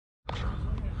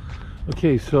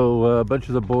Okay, so a bunch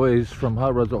of the boys from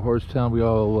Hot Rods at Horsetown, we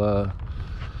all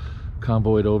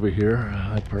convoyed over here.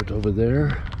 I parked over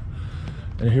there,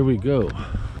 and here we go.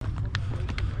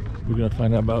 We're going to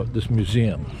find out about this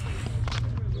museum.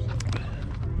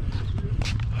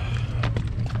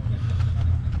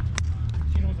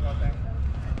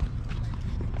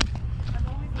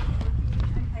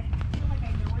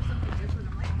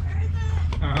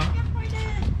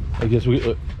 I guess we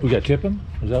got to tip him?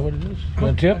 Is that what it is? You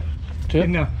want to tip? Tip?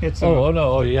 No, it's oh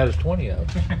no! Oh, he had his 20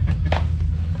 out.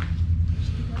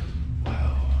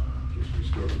 Wow! Just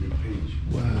restored a new page.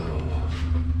 Wow!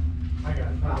 I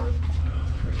got it.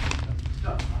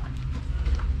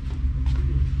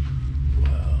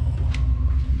 Wow!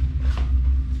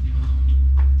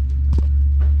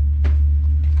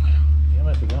 Damn!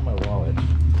 I forgot my wallet. Oh,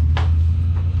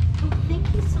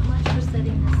 thank you so much for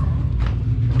setting this up.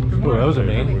 Oh, that wasn't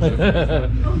me.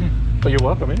 But you're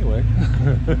welcome anyway.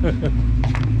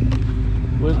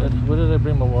 Where did I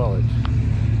bring my wallet?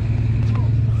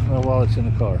 My wallet's in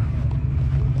the car.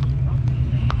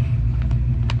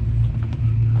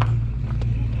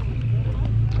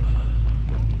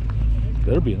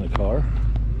 Better be in the car.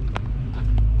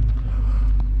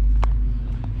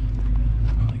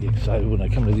 I get excited when I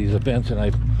come to these events and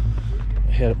I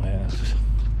head up my ass.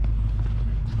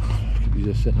 Could be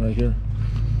just sitting right here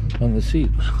on the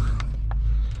seat.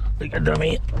 Like a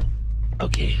dummy.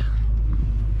 Okay.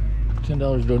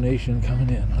 $10 donation coming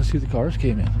in. Let's see if the cars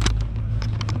came in.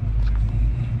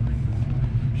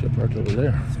 Should have parked over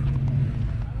there.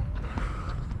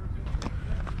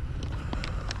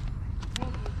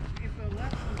 If the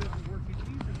left one doesn't work, it's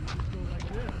easy to just go like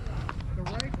this. The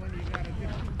right one, you gotta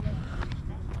just do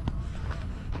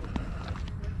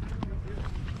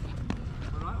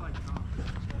But I like Tom.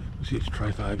 Let's see, it's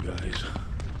Try Five Guys.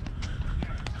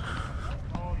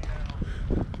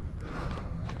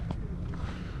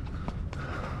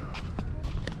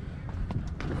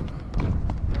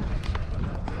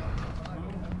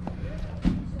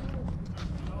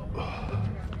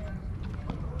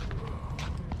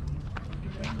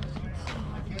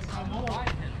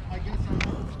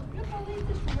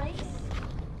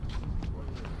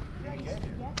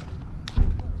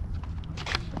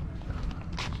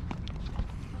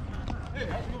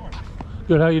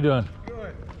 Good, how you doing?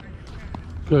 Good.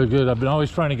 Good, good. I've been always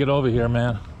trying to get over here,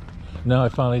 man. Now I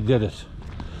finally did it.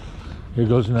 Here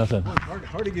goes nothing.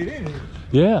 Hard to get in here.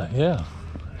 Yeah, yeah.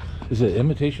 Is it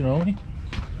invitation only?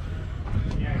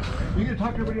 You gonna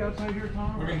talk to everybody outside here,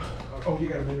 Tom? Okay. Oh, you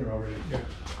got a minute already.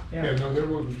 Yeah, no, there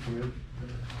wasn't come in.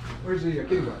 Where's the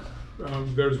kitty box?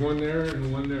 There's one there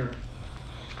and one there.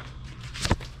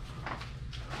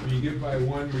 When you get by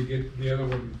one, we get the other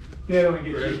one. Yeah, don't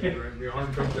get Right, you. right, the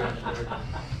arm comes out.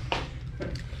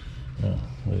 Oh,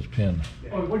 where's pin?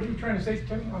 Oh, what are you trying to say,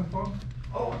 Timmy, on the phone?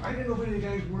 Oh, I didn't know whether you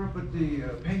guys were up at the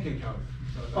pancake house.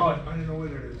 Oh. I didn't know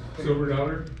whether it is. Silver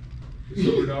dollar? The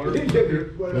silver dollar?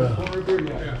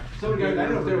 Yeah. Some guys, I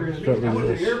don't know if they were gonna meet. I went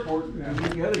to the airport and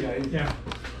meet the other guys. Yeah.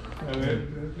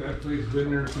 That place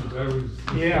been there since I was,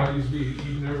 Yeah. I used to be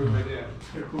eating there with my dad.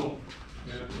 They're cool.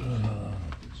 Yeah.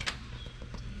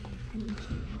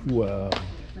 Wow. Wow.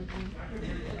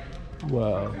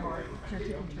 Wow.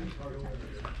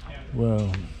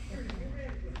 Wow.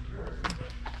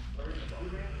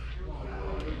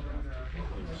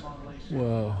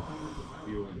 Wow.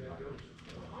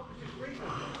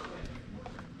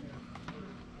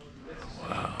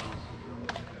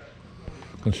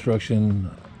 Construction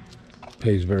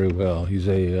pays very well. He's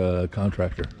a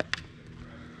contractor.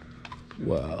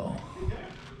 Wow.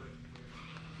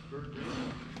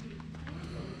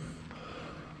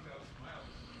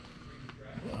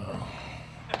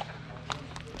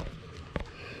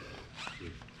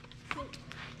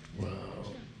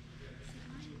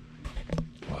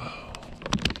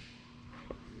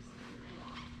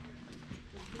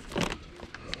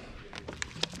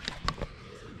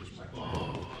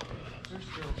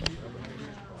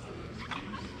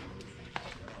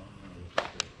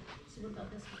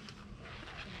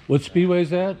 What speedway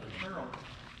is that?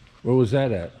 Where was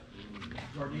that at?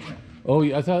 Oh,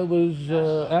 I thought it was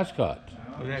Ascot.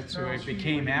 Well, that's who it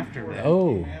became after that.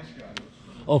 Oh.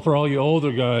 Oh, for all you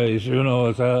older guys, you know,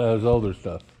 it's older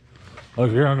stuff.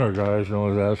 Us younger guys know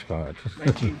it's Ascot.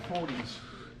 1940s.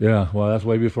 Yeah, well, that's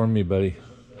way before me, buddy.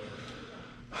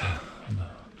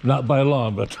 Not by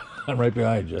long, but I'm right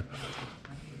behind you.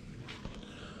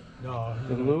 No.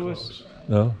 The Lewis,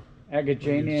 No?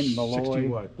 Agajanian, Malloy,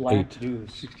 what? Black Eight.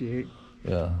 Deuce. 68.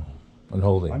 Yeah. I'm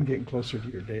holding. I'm getting closer to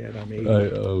your dad. I'm 80.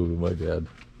 Oh, my dad.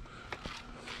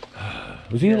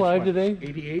 Was he alive today?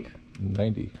 88?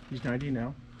 90. He's 90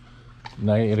 now.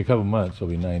 90. In a couple months, he'll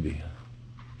be 90.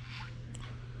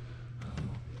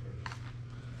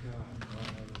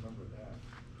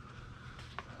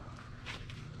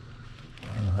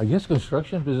 I guess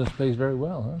construction business pays very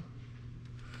well, huh?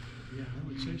 Yeah, I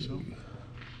would say so.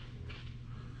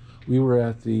 We were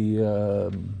at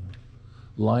the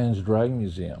Lions Drag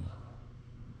Museum.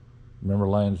 Remember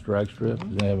Lions Drag Strip?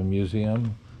 They have a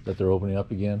museum that they're opening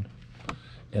up again.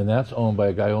 And that's owned by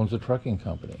a guy who owns a trucking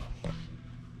company.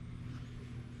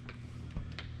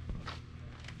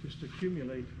 Just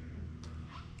accumulate.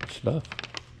 Stuff.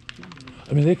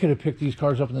 I mean, they could have picked these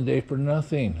cars up in the day for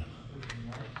nothing.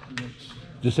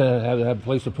 Just had to have a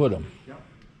place to put them. Yep.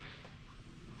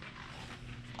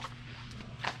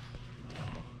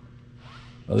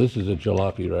 Oh, this is a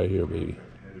jalopy right here, baby.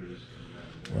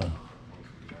 Wow.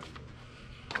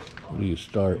 Where do you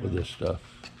start with this stuff?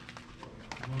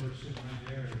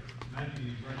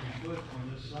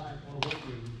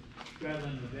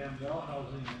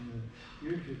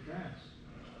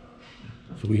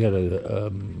 So we had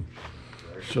a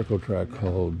circle track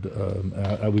called,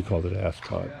 we called it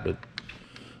Ascot, but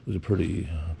it was a pretty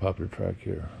popular track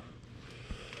here.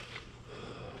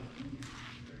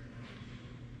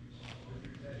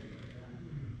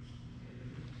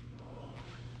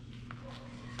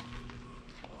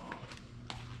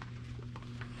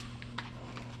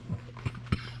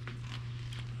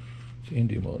 It's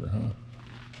Indy motor, huh?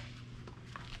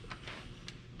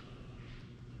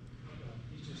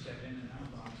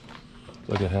 It's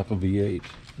like a half a V8.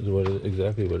 Is what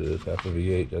exactly what it is. Half a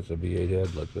V8. That's a V8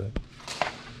 head like that.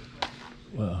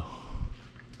 Wow.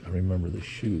 I remember the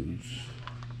shoes.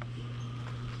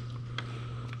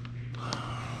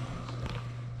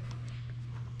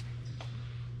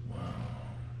 Wow.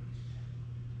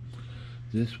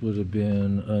 This would have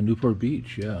been Newport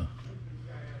Beach, yeah.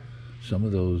 Some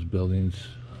of those buildings,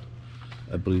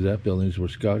 I believe that building is where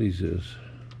Scotty's is.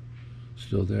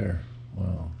 Still there.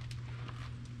 Wow.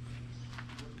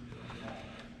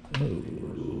 Oh,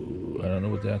 I don't know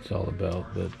what that's all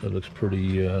about, but it looks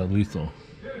pretty lethal.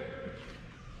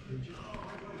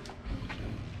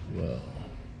 Wow.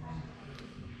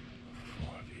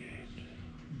 4V8.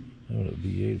 What a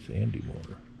V8, it's Andy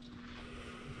motor.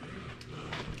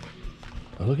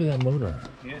 Oh, look at that motor.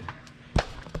 Yeah.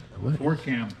 What?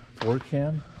 4-cam.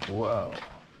 4-cam? Wow.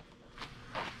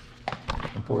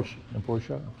 And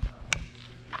Porsche.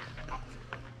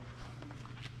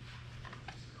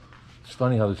 It's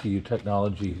funny how they see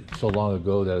technology so long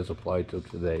ago that is applied to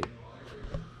today,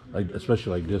 like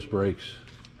especially like disc brakes.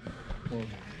 I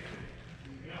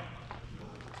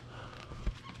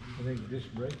think disc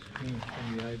brakes came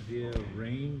from the idea of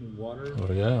rain, water,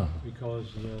 Oh yeah. because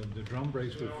the drum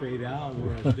brakes would fade out,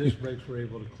 whereas disc brakes were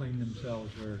able to clean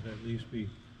themselves or at least be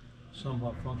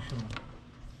somewhat functional.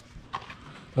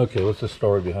 Okay, what's the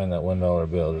story behind that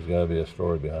 $1 bill? There's got to be a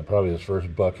story behind. Probably his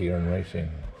first buck here in racing.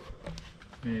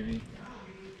 Maybe.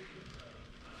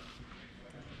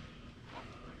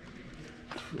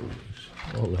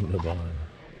 Oh, look at Vaughn.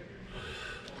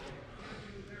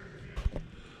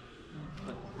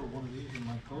 For one of these in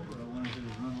my Cobra, I wanted to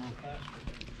run a little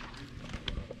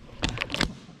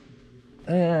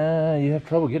faster. You have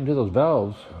trouble getting to those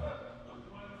valves.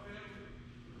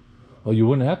 Well, you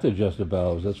wouldn't have to adjust the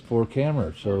valves. That's 4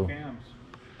 cameras. So Cams.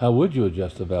 how would you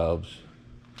adjust the valves?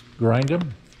 Grind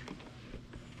them?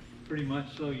 Pretty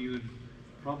much so. You'd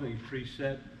probably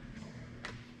preset.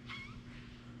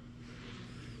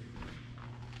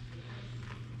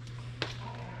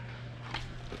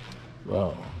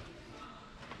 Wow.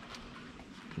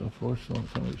 So 4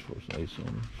 cylinders, somebody's 4 cylinders, 8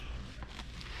 cylinders,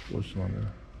 4 cylinder.